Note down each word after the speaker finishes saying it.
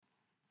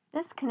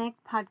This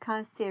Connect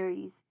podcast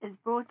series is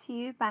brought to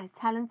you by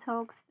Talent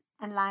Talks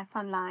and Life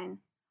Online.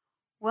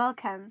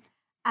 Welcome.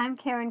 I'm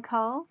Karen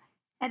Cole,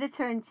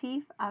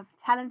 Editor-in-Chief of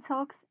Talent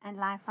Talks and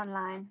Life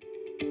Online.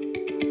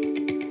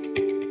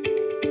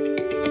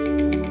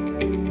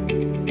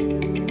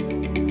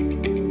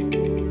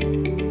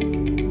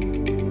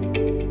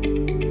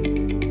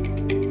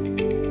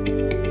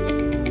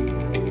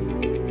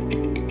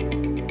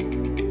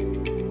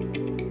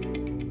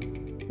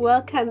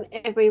 Welcome,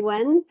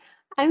 everyone.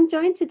 I'm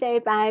joined today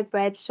by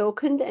Brad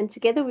Shawkund, and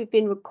together we've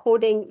been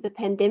recording the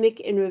Pandemic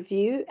in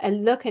Review, a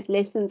look at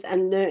lessons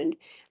unlearned.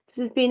 This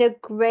has been a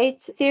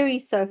great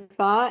series so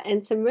far,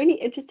 and some really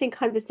interesting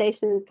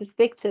conversations and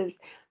perspectives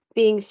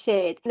being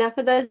shared. Now,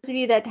 for those of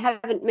you that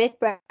haven't met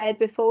Brad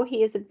before,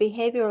 he is a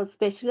behavioral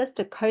specialist,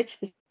 a coach,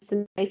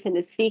 facilitator, and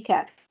a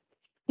speaker.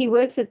 He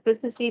works with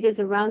business leaders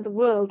around the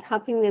world,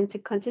 helping them to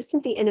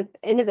consistently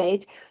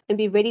innovate and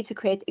be ready to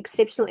create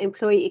exceptional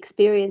employee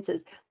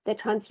experiences that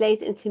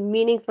translate into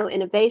meaningful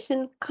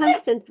innovation,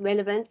 constant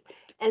relevance,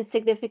 and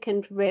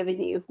significant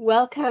revenue.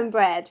 Welcome,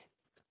 Brad.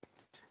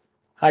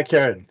 Hi,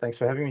 Karen. Thanks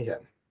for having me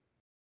here.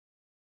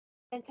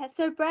 Fantastic.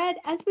 So, Brad,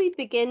 as we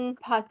begin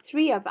part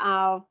 3 of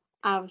our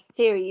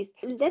series,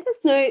 let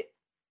us know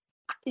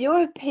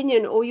your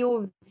opinion or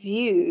your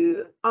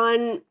view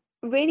on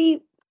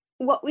really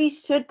what we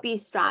should be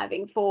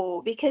striving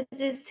for, because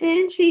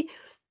essentially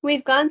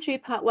we've gone through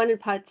part 1 and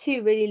part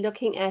 2 really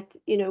looking at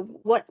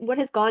what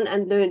has gone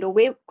unlearned, or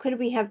where could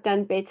we have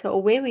done better,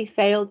 or where we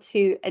failed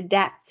to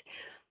adapt.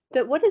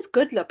 But what does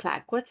good look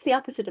like? What's the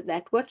opposite of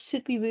that? What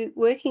should we be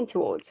working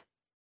towards?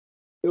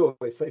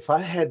 If I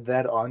had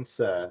that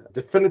answer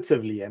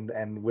definitively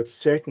and with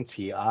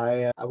certainty,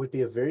 I would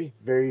be a very,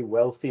 very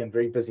wealthy and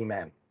very busy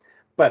man.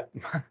 But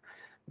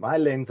my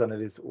lens on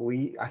it is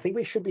I think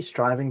we should be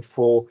striving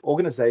for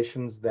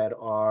organizations that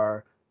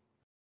are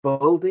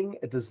building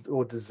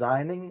or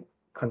designing,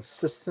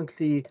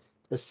 consistently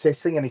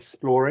assessing and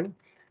exploring,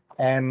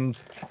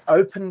 and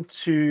open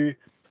to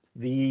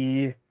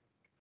the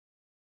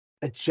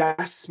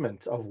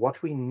adjustment of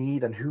what we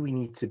need and who we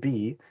need to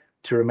be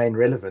to remain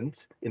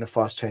relevant in a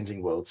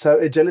fast-changing world. So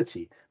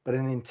agility, but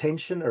an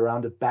intention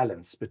around a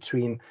balance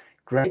between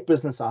great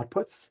business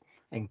outputs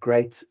and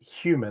great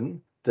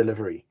human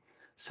delivery.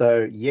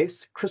 So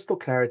yes, crystal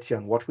clarity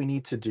on what we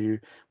need to do,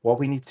 what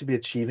we need to be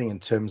achieving in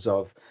terms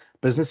of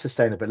business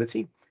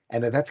sustainability,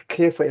 and that's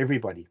clear for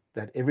everybody,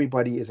 that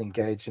everybody is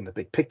engaged in the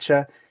big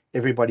picture,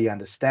 everybody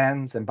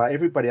understands, and by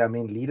everybody I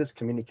mean leaders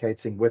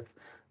communicating with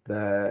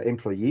the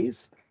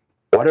employees.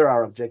 What are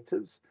our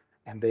objectives?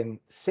 And then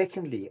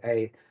secondly,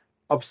 a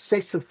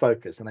obsessive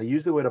focus, and I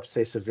use the word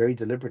obsessive very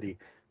deliberately,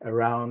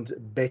 around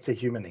better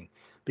humaning,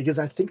 because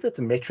I think that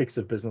the metrics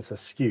of business are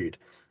skewed.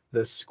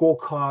 The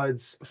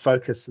scorecards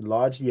focus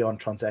largely on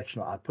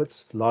transactional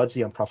outputs,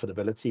 largely on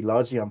profitability,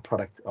 largely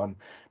on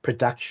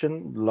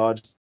production,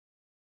 largely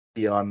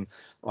on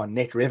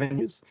net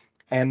revenues,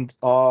 and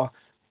are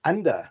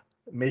under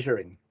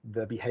measuring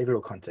the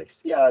behavioral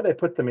context. Yeah, they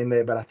put them in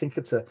there, but I think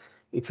it's a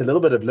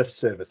little bit of lip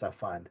service, I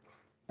find.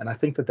 And I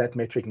think that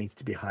metric needs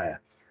to be higher.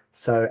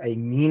 So a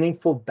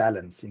meaningful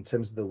balance in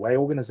terms of the way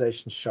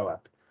organizations show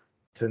up,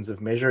 in terms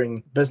of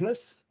measuring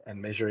business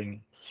and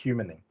measuring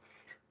humaning.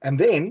 And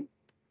then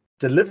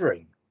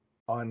delivering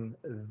on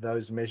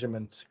those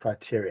measurement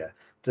criteria,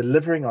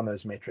 delivering on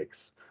those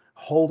metrics,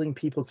 holding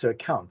people to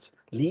account,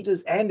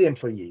 leaders and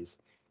employees,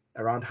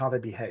 around how they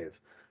behave.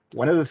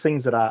 One of the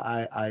things that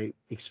I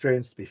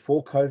experienced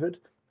before COVID,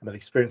 and I've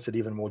experienced it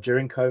even more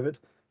during COVID,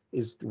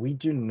 is we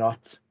do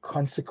not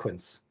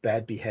consequence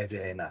bad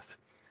behavior enough.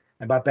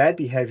 And by bad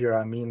behavior,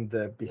 I mean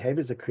the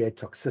behaviors that create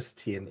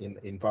toxicity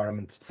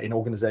in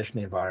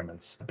organizational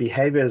environments,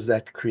 behaviors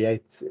that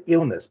create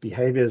illness,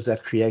 behaviors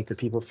that create that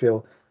people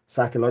feel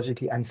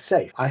psychologically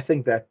unsafe. I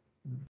think that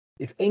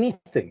if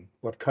anything,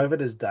 what COVID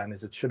has done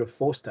is it should have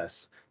forced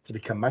us to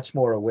become much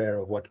more aware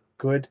of what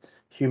good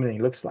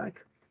humaning looks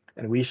like.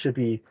 And we should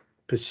be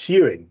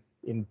pursuing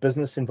in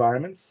business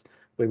environments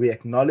where we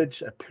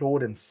acknowledge,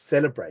 applaud, and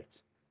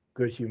celebrate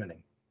good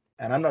humaning.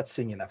 And I'm not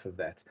seeing enough of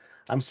that.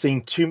 I'm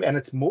seeing and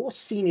it's more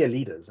senior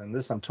leaders, and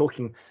this I'm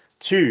talking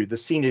to the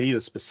senior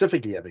leaders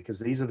specifically here, because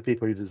these are the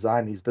people who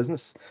design these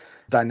business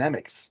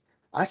dynamics.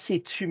 I see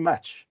too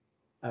much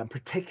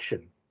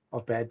protection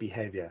of bad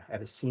behavior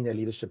at a senior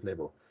leadership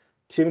level.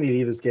 Too many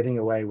leaders getting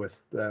away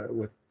with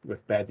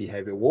bad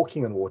behavior,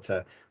 walking on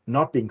water,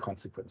 not being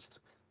consequenced.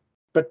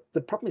 But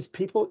the problem is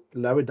people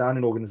lower down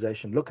in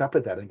organization look up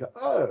at that and go,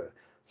 oh,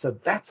 so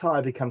that's how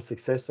I become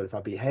successful, if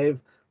I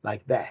behave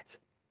like that.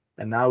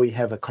 And now we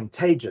have a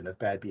contagion of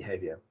bad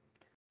behavior.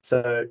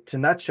 So to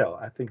nutshell,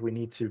 I think we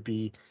need to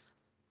be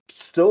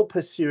still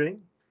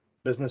pursuing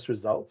business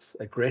results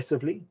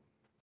aggressively,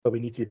 but we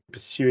need to be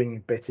pursuing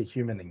better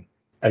humaning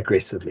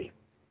aggressively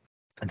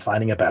and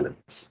finding a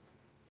balance.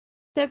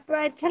 So,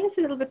 Brad, tell us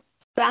a little bit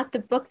about the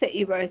book that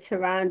you wrote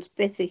around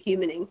better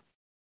humaning.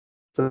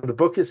 So the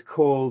book is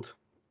called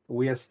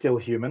We Are Still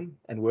Human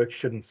and Work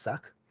Shouldn't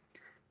Suck.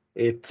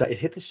 It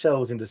hit the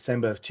shelves in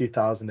December of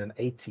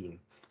 2018.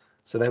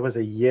 So that was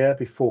a year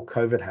before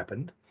COVID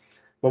happened.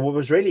 But what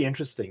was really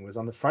interesting was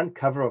on the front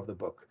cover of the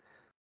book,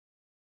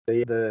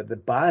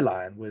 the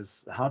byline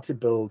was how to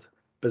build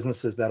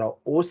businesses that are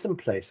awesome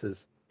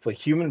places for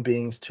human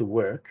beings to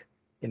work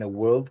in a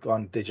world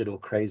gone digital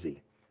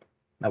crazy.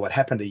 Now, what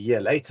happened a year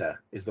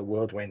later is the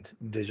world went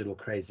digital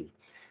crazy.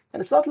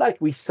 And it's not like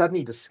we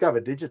suddenly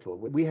discovered digital.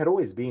 We had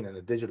always been in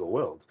a digital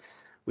world.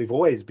 We've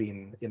always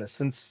been,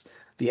 since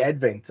the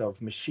advent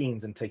of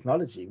machines and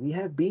technology, we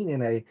have been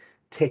in a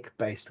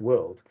tech-based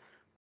world,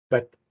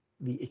 but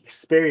the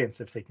experience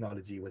of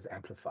technology was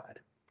amplified.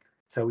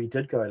 So we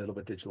did go a little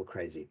bit digital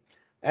crazy.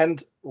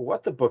 And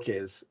what the book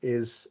is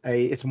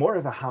it's more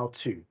of a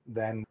how-to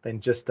than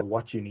just a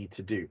what you need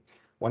to do.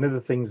 One of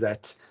the things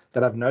that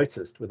I've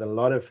noticed with a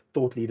lot of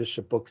thought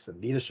leadership books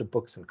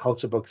and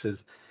culture books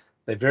is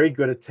they're very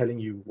good at telling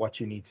you what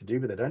you need to do,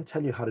 but they don't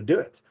tell you how to do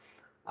it.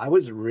 I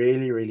was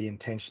really, really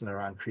intentional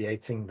around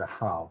creating the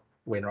how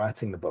when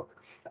writing the book.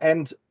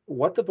 And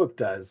what the book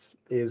does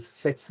is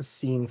sets the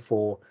scene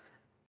for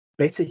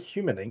better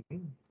humaning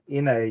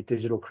in a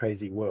digital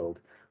crazy world.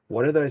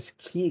 What are those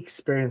key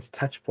experience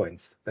touch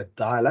points that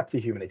dial up the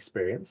human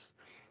experience?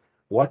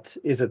 What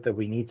is it that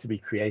we need to be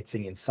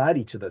creating inside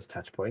each of those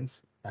touch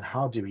points? And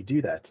how do we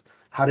do that?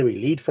 How do we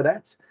lead for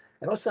that?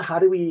 And also, how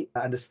do we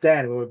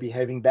understand when we're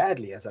behaving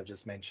badly, as I've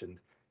just mentioned,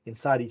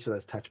 inside each of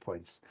those touch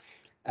points?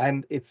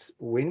 And it's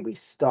when we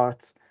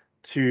start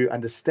to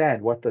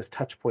understand what those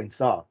touch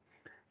points are.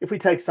 If we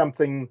take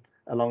something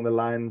along the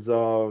lines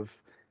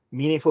of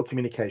meaningful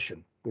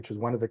communication, which was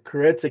one of the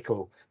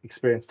critical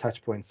experience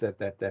touch points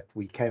that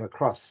we came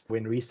across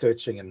when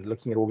researching and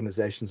looking at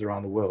organizations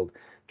around the world,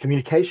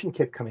 communication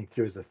kept coming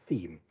through as a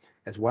theme,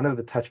 as one of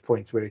the touch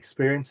points where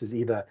experience is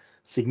either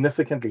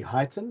significantly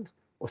heightened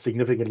or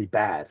significantly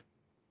bad.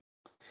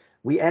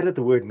 We added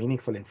the word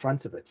meaningful in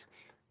front of it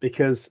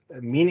because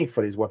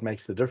meaningful is what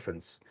makes the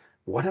difference.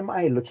 What am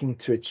I looking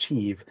to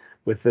achieve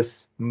with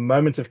this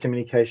moment of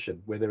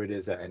communication, whether it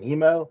is an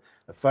email,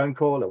 a phone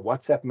call, a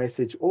WhatsApp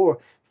message, or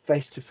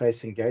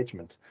face-to-face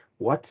engagement?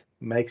 What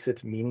makes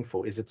it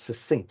meaningful? Is it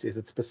succinct? Is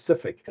it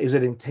specific? Is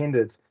it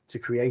intended to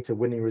create a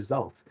winning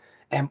result?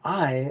 Am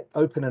I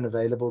open and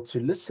available to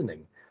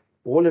listening?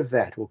 All of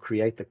that will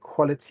create the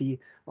quality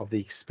of the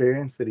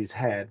experience that is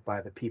had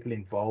by the people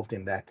involved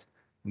in that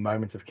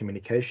moment of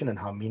communication and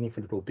how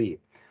meaningful it will be.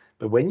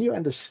 But when you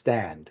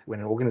understand,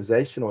 when an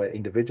organization or an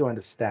individual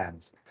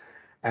understands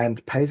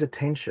and pays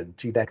attention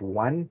to that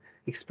one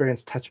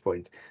experience touch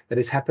point that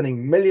is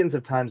happening millions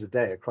of times a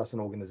day across an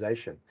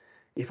organization,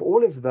 if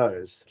all of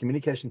those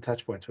communication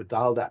touch points were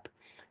dialed up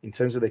in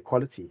terms of their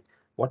quality,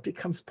 what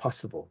becomes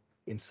possible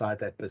inside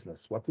that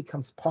business? What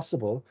becomes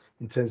possible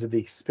in terms of the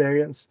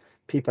experience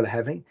people are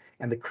having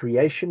and the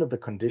creation of the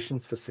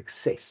conditions for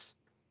success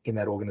in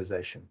that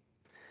organization?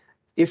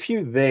 If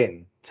you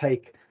then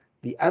take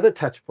the other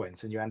touch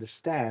points and you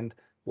understand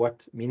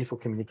what meaningful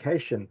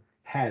communication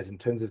has in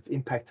terms of its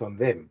impact on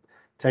them,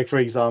 take, for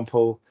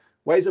example,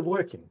 ways of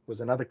working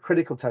was another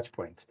critical touch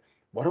point.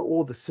 What are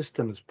all the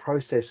systems,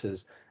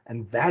 processes,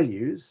 and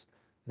values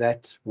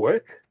that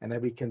work and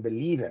that we can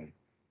believe in,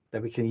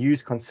 that we can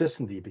use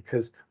consistently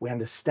because we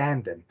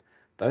understand them?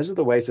 Those are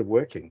the ways of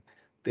working.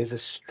 There's a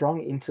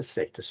strong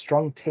intersect, a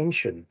strong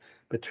tension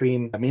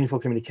between meaningful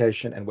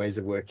communication and ways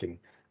of working.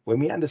 When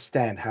we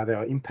understand how they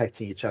are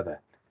impacting each other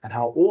and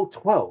how all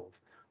 12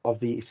 of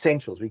the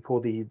essentials, we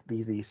call these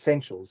the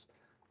essentials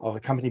of a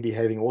company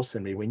behaving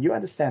awesomely, when you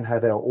understand how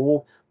they are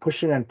all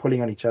pushing and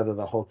pulling on each other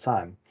the whole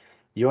time,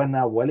 you are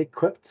now well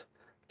equipped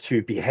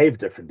to behave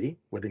differently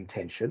with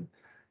intention,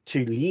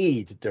 to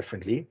lead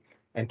differently,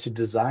 and to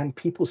design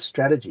people's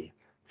strategy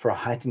for a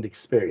heightened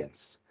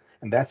experience.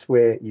 And that's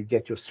where you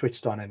get your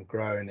switched on and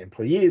grown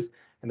employees.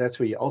 And that's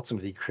where you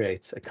ultimately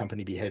create a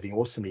company behaving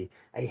awesomely,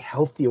 a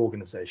healthy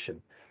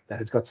organization that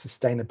has got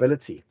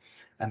sustainability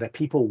and that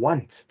people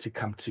want to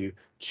come to,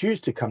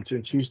 choose to come to,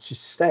 and choose to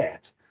stay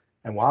at.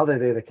 And while they're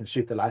there, they can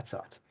shoot the lights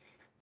out.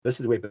 This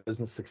is where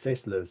business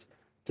success lives,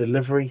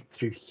 delivery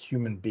through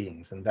human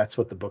beings. And that's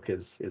what the book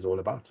is all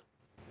about.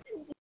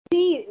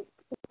 We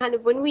kind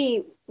of, when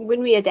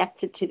we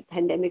adapted to the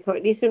pandemic, or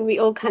at least when we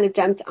all kind of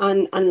jumped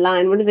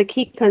online, one of the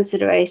key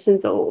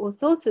considerations or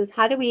thoughts was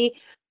how do we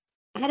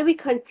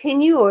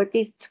continue, or at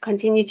least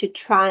continue to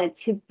try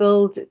to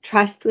build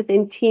trust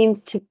within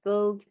teams, to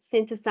build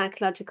sense of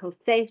psychological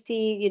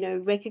safety,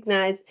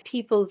 recognize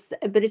people's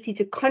ability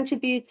to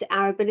contribute,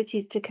 our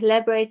abilities to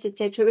collaborate,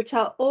 etc., which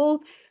are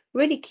all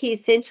really key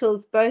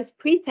essentials, both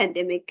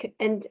pre-pandemic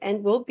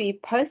and will be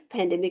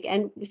post-pandemic,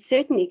 and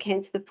certainly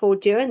came to the fore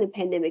during the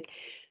pandemic.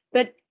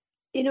 But,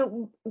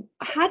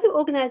 how do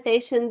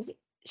organizations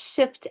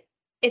shift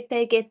if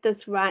they get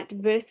this right,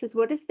 versus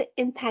what is the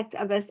impact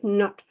of us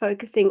not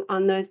focusing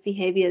on those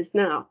behaviors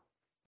now?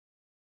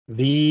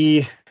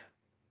 The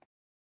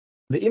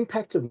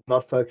impact of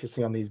not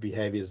focusing on these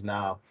behaviors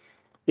now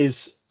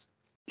is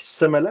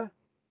similar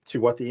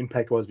to what the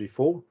impact was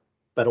before,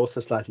 but also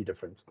slightly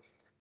different.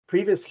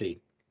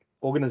 Previously,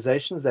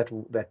 organizations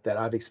that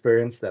I've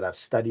experienced, that I've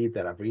studied,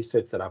 that I've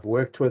researched, that I've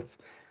worked with,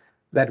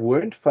 that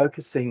weren't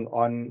focusing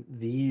on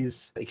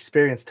these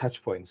experience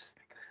touch points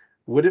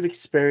would have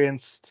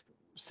experienced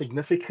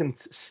significant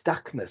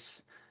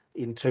stuckness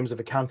in terms of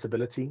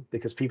accountability,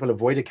 because people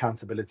avoid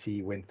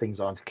accountability when things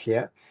aren't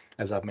clear,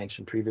 as I've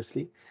mentioned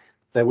previously.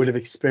 They would have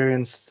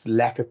experienced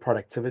lack of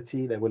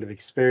productivity. They would have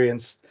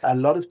experienced a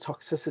lot of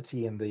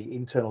toxicity in the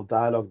internal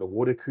dialogue, the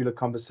water cooler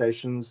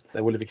conversations.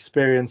 They would have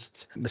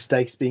experienced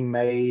mistakes being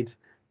made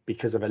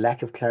because of a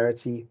lack of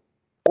clarity.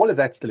 All of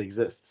that still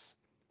exists.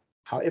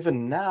 However,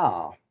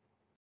 now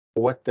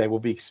what they will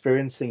be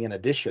experiencing in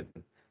addition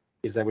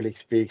is they will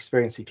be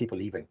experiencing people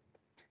leaving.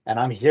 And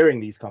I'm hearing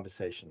these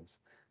conversations.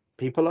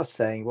 People are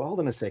saying, well, hold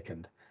on a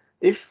second.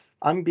 If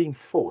I'm being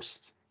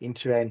forced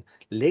into a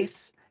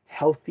less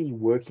healthy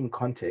working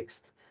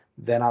context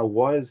than I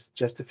was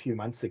just a few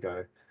months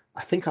ago,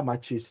 I think I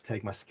might choose to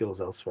take my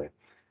skills elsewhere.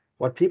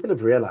 What people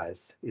have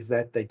realized is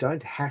that they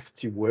don't have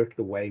to work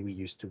the way we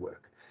used to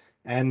work.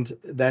 And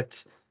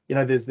that,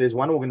 there's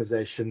one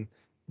organization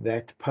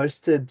that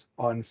posted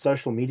on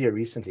social media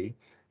recently.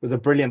 It was a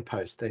brilliant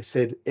post. They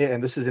said,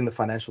 and this is in the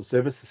financial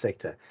services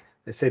sector,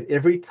 they said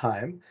every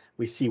time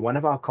we see one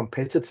of our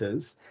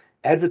competitors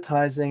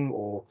advertising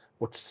or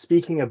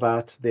speaking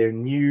about their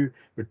new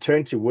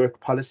return to work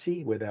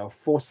policy, where they are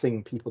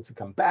forcing people to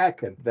come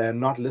back and they're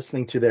not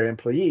listening to their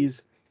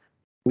employees,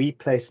 we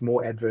place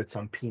more adverts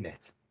on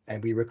PNet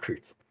and we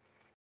recruit.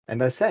 And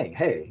they're saying,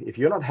 hey, if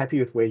you're not happy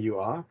with where you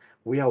are,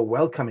 we are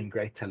welcoming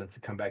great talent to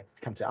come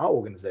to our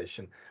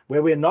organization,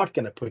 where we're not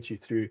going to put you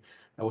through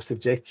or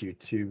subject you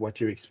to what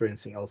you're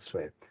experiencing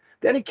elsewhere.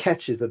 The only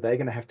catch is that they're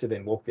going to have to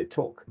then walk their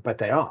talk, but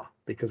they are,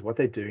 because what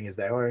they're doing is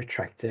they are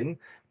attracting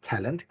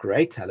talent,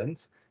 great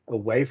talent,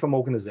 away from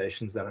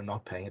organizations that are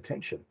not paying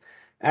attention.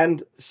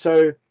 And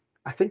so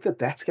I think that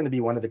that's going to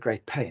be one of the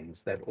great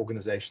pains that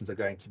organizations are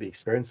going to be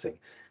experiencing,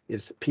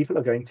 is people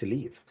are going to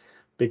leave,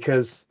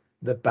 because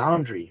the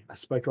boundary, I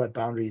spoke about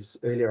boundaries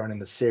earlier on in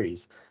the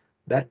series,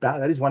 that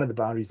is one of the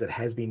boundaries that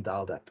has been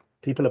dialed up.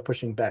 People are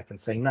pushing back and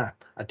saying, no,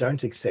 I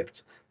don't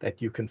accept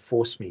that you can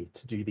force me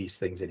to do these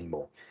things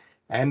anymore.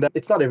 And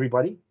it's not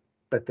everybody,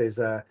 but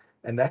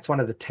and that's one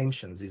of the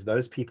tensions, is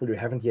those people who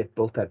haven't yet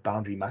built that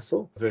boundary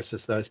muscle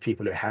versus those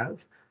people who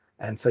have.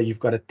 And so you've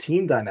got a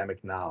team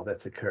dynamic now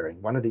that's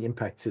occurring. One of the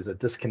impacts is a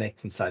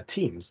disconnect inside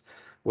teams,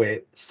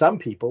 where some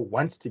people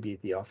want to be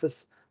at the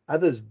office,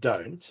 others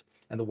don't.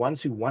 And the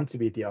ones who want to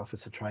be at the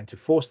office are trying to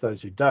force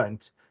those who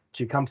don't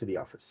to come to the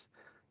office.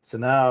 So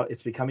now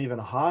it's become even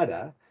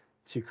harder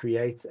to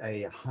create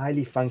a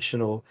highly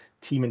functional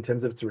team in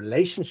terms of its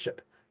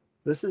relationship.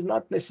 This is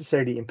not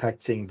necessarily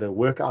impacting the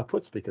work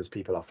outputs, because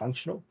people are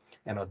functional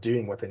and are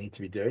doing what they need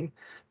to be doing,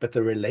 but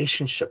the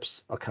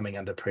relationships are coming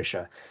under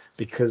pressure,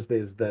 because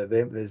there's the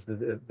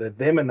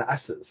them and the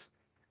us's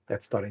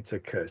that's starting to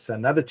occur. So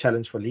another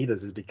challenge for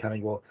leaders is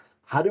becoming, well,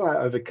 how do I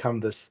overcome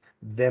this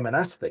them and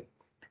us thing?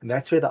 And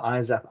that's where the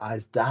eyes up,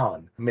 eyes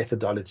down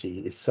methodology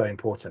is so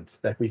important,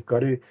 that we've got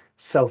to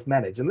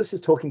self-manage. And this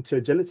is talking to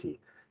agility.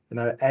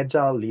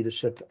 Agile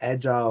leadership,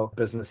 agile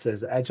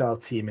businesses, agile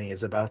teaming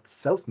is about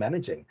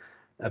self-managing,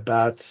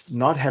 about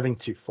not having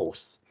to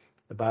force,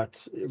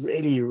 about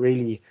really,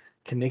 really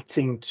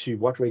connecting to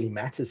what really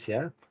matters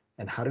here.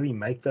 And how do we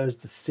make those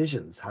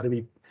decisions? How do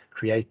we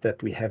create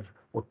that we have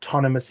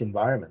autonomous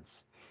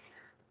environments?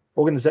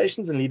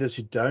 Organizations and leaders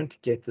who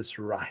don't get this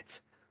right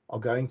are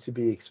going to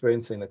be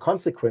experiencing the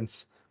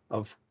consequence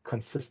of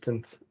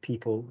consistent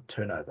people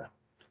turnover.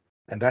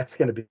 And that's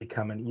going to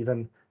become an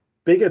even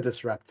bigger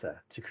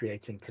disruptor to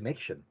creating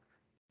connection.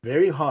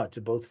 Very hard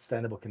to build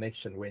sustainable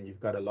connection when you've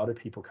got a lot of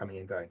people coming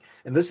and going.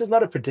 And this is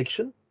not a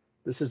prediction.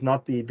 This is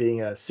not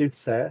being a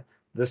soothsayer.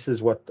 This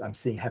is what I'm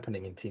seeing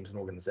happening in teams and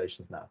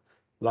organizations now.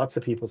 Lots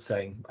of people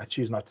saying, I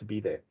choose not to be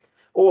there.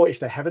 Or if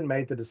they haven't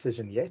made the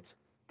decision yet,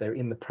 they're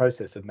in the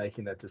process of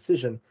making that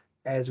decision,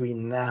 as we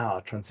now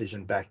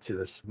transition back to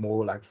this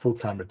more like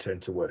full-time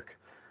return to work.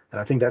 And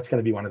I think that's going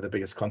to be one of the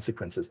biggest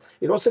consequences.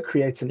 It also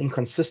creates an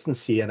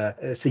inconsistency and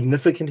a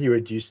significantly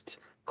reduced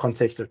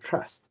context of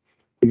trust,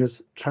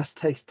 because trust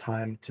takes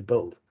time to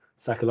build.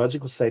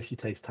 Psychological safety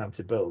takes time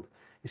to build,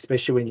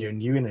 especially when you're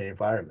new in an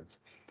environment.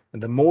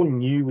 And the more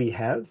new we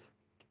have,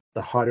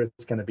 the harder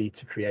it's going to be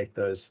to create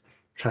those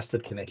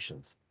trusted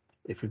connections.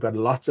 If we've got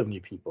lots of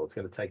new people, it's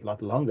going to take a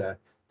lot longer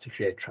to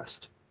create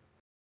trust.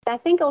 I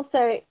think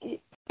also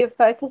you're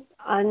focused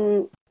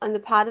on the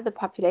part of the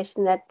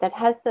population that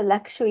has the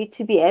luxury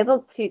to be able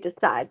to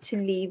decide to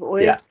leave, or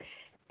is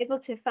able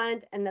to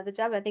find another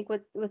job. I think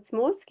what's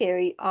more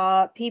scary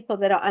are people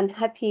that are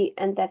unhappy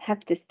and that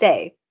have to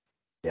stay.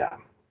 Yeah.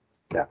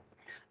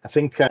 I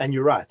think, and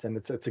you're right, and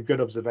it's a good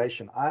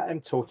observation. I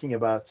am talking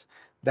about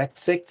that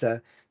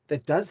sector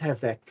that does have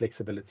that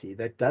flexibility,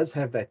 that does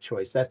have that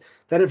choice, that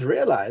have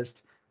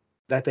realized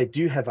that they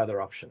do have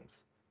other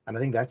options. And I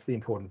think that's the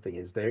important thing,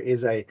 is there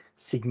is a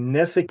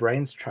significant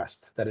brains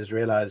trust that is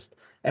realized.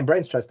 And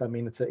brains trust, I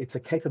mean, it's a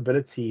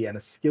capability and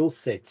a skill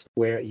set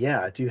where,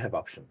 I do have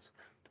options.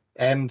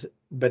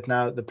 But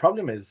now the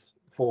problem is,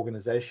 for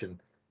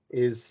organization,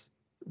 is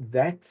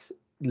that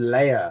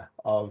layer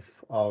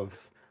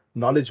of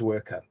knowledge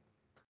worker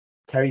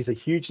carries a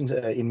huge,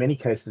 in many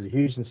cases, a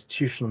huge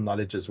institutional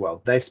knowledge as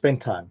well. They've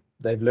spent time.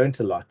 They've learned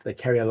a lot. They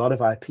carry a lot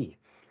of IP,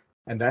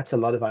 and that's a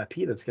lot of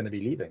IP that's going to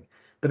be leaving.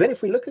 But then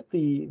if we look at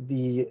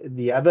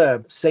the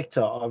other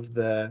sector of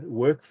the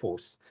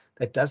workforce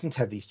that doesn't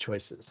have these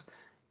choices,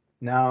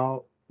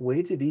 now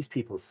where do these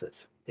people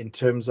sit in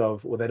terms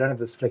of, well, they don't have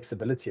this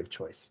flexibility of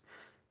choice.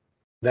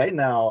 They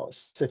now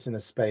sit in a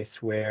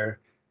space where,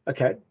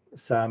 okay,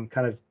 so I'm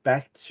kind of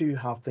back to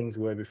how things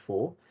were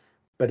before,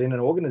 but in an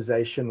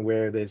organization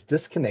where there's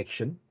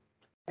disconnection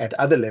at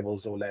other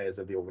levels or layers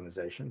of the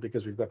organization,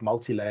 because we've got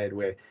multi-layered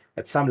where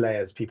at some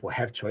layers people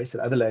have choice,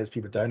 at other layers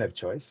people don't have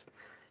choice.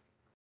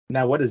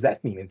 Now, what does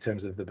that mean in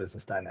terms of the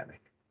business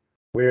dynamic?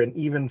 We're an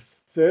even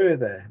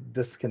further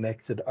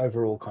disconnected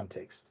overall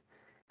context.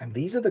 And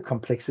these are the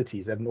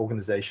complexities at an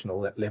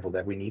organizational level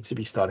that we need to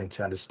be starting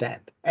to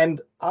understand.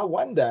 And I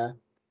wonder,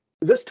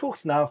 this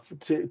talks now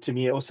to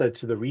me also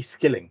to the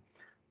reskilling.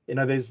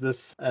 There's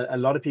this a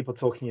lot of people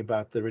talking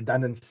about the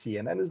redundancy,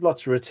 and there's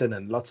lots written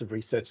and lots of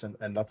research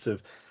and lots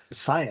of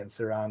science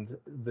around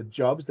the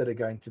jobs that are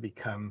going to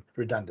become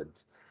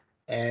redundant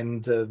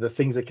and the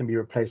things that can be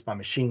replaced by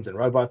machines and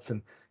robots.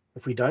 And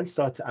if we don't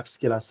start to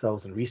upskill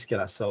ourselves and reskill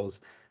ourselves,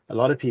 a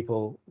lot of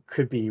people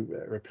could be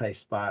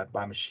replaced by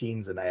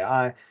machines and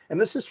AI. And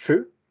this is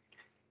true.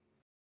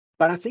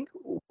 But I think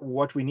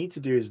what we need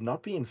to do is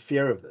not be in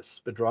fear of this,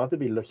 but rather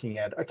be looking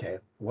at, okay,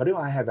 what do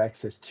I have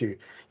access to?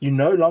 You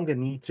no longer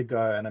need to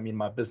go, and I mean,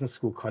 my business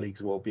school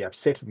colleagues will be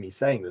upset with me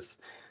saying this,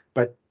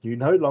 but you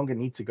no longer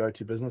need to go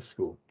to business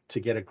school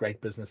to get a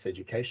great business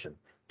education,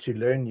 to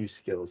learn new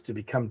skills, to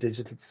become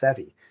digital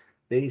savvy.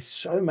 There is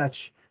so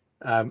much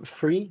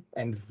free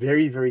and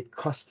very, very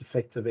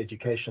cost-effective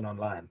education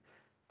online,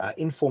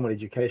 informal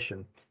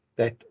education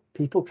that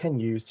people can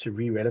use to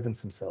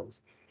re-relevance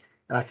themselves.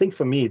 And I think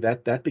for me,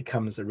 that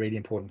becomes a really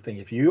important thing.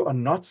 If you are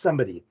not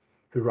somebody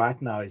who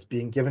right now is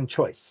being given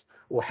choice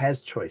or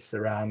has choice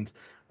around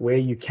where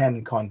you can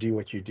and can't do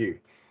what you do,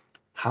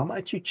 how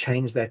might you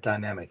change that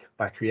dynamic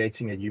by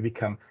creating that you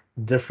become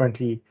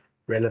differently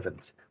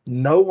relevant?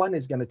 No one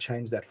is going to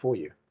change that for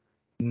you.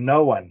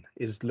 No one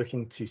is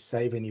looking to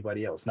save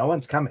anybody else. No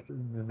one's coming.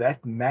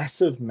 That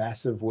massive,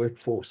 massive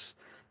workforce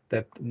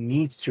that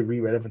needs to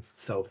re-relevance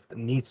itself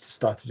needs to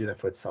start to do that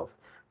for itself.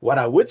 What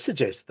I would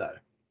suggest, though,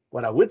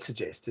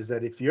 is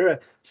that if you're a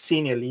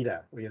senior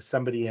leader or you're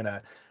somebody in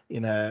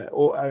a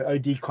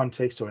OD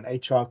context or an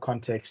HR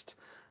context,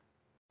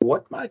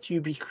 what might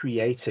you be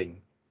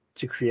creating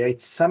to create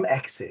some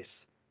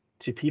access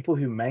to people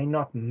who may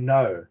not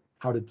know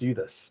how to do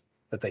this,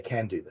 that they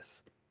can do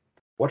this?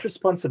 What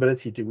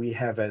responsibility do we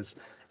have as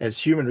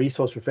human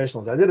resource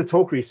professionals? I did a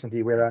talk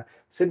recently where I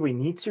said we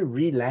need to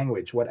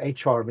re-language what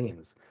HR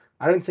means.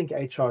 I don't think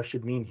HR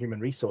should mean human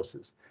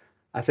resources.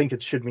 I think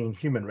it should mean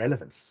human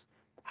relevance.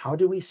 How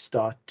do we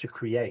start to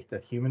create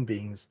that human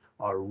beings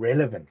are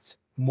relevant,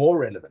 more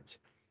relevant?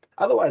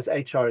 Otherwise,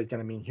 HR is going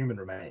to mean human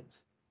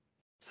remains.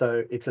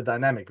 So it's a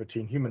dynamic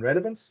between human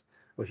relevance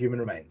or human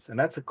remains. And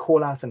that's a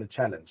call out and a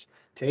challenge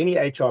to any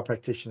HR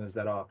practitioners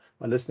that are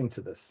listening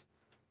to this.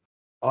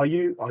 Are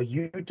you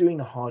doing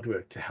the hard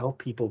work to help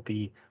people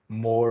be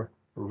more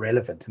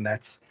relevant? And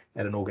that's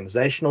at an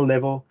organizational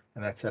level,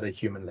 and that's at a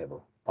human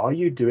level. Are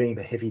you doing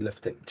the heavy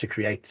lifting to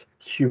create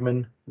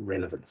human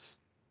relevance?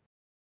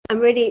 I'm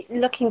really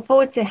looking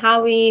forward to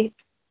how we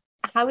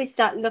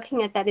start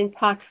looking at that in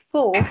part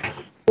 4,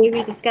 where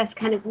we discuss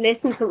kind of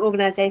lessons from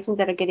organizations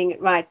that are getting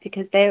it right,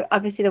 because they're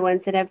obviously the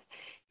ones that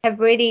have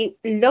really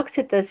looked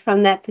at this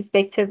from that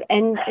perspective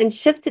and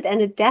shifted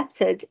and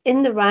adapted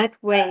in the right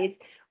ways,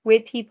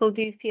 where people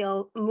do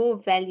feel more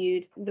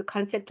valued. The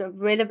concept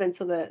of relevance,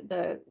 or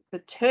the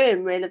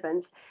term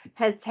relevance,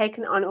 has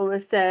taken on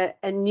almost a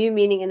new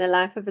meaning in a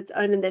life of its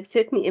own, and they've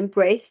certainly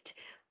embraced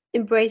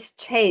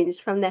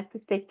change from that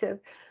perspective.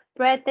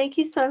 Brad, thank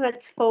you so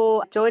much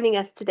for joining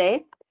us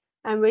today.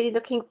 I'm really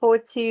looking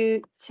forward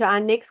to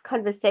our next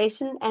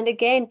conversation. And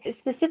again,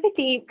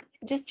 specifically,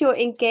 just your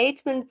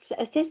engagement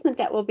assessment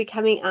that will be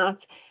coming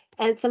out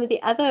and some of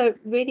the other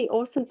really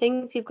awesome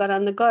things you've got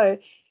on the go.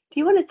 Do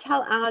you want to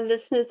tell our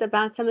listeners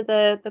about some of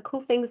the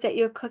cool things that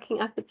you're cooking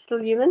up at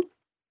Still Human?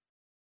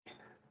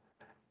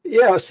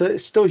 Yeah, so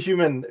Still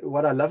Human,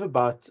 what I love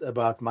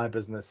about my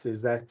business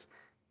is that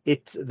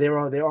there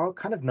are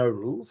kind of no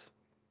rules.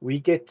 We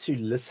get to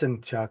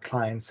listen to our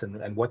clients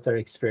and what they're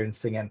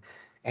experiencing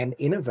and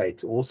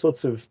innovate all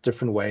sorts of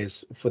different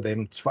ways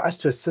for us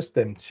to assist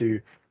them to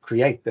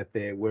create that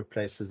their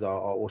workplaces are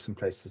awesome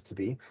places to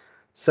be.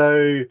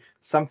 So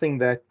something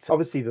that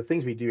obviously the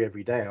things we do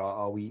every day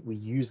are we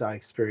use our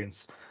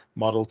experience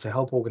model to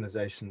help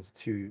organizations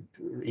to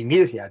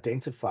immediately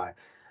identify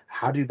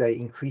how do they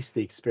increase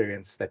the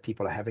experience that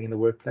people are having in the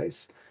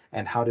workplace,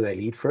 and how do they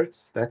lead for it.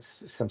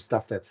 That's some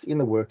stuff that's in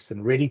the works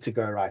and ready to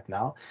go right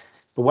now.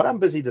 But what I'm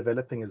busy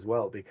developing as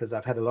well, because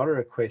I've had a lot of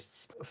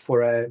requests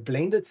for a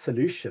blended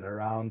solution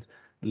around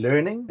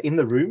learning in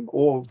the room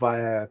or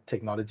via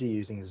technology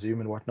using Zoom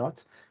and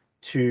whatnot,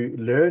 to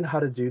learn how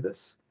to do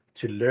this,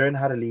 to learn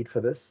how to lead for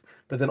this,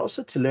 but then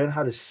also to learn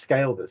how to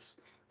scale this.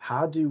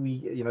 How do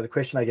we, the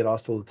question I get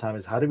asked all the time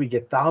is, how do we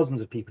get thousands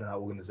of people in our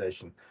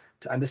organization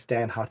to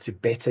understand how to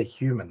better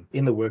human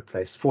in the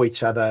workplace for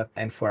each other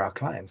and for our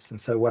clients.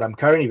 And so what I'm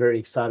currently very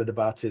excited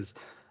about is,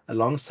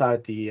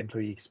 alongside the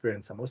employee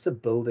experience, I'm also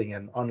building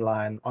an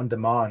online,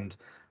 on-demand,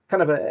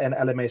 kind of an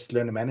LMS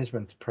learner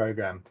management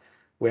program,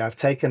 where I've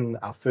taken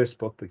our first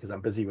book, because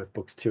I'm busy with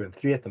books 2 and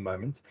 3 at the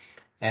moment,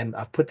 and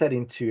I've put that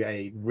into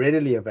a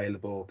readily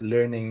available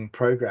learning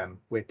program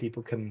where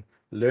people can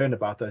learn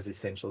about those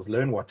essentials,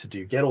 learn what to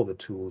do, get all the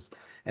tools.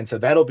 And so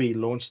that'll be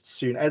launched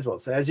soon as well.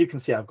 So as you can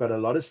see, I've got a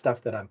lot of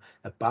stuff that I'm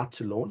about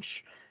to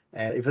launch.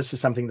 And if this is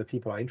something that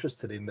people are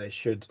interested in, they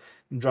should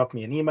drop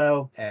me an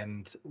email,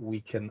 and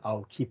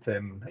I'll keep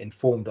them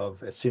informed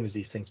of as soon as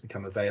these things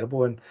become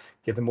available, and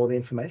give them all the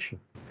information.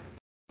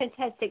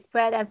 Fantastic,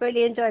 Brad. I've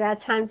really enjoyed our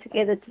time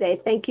together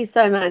today. Thank you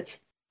so much.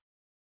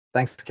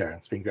 Thanks, Karen.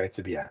 It's been great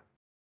to be here.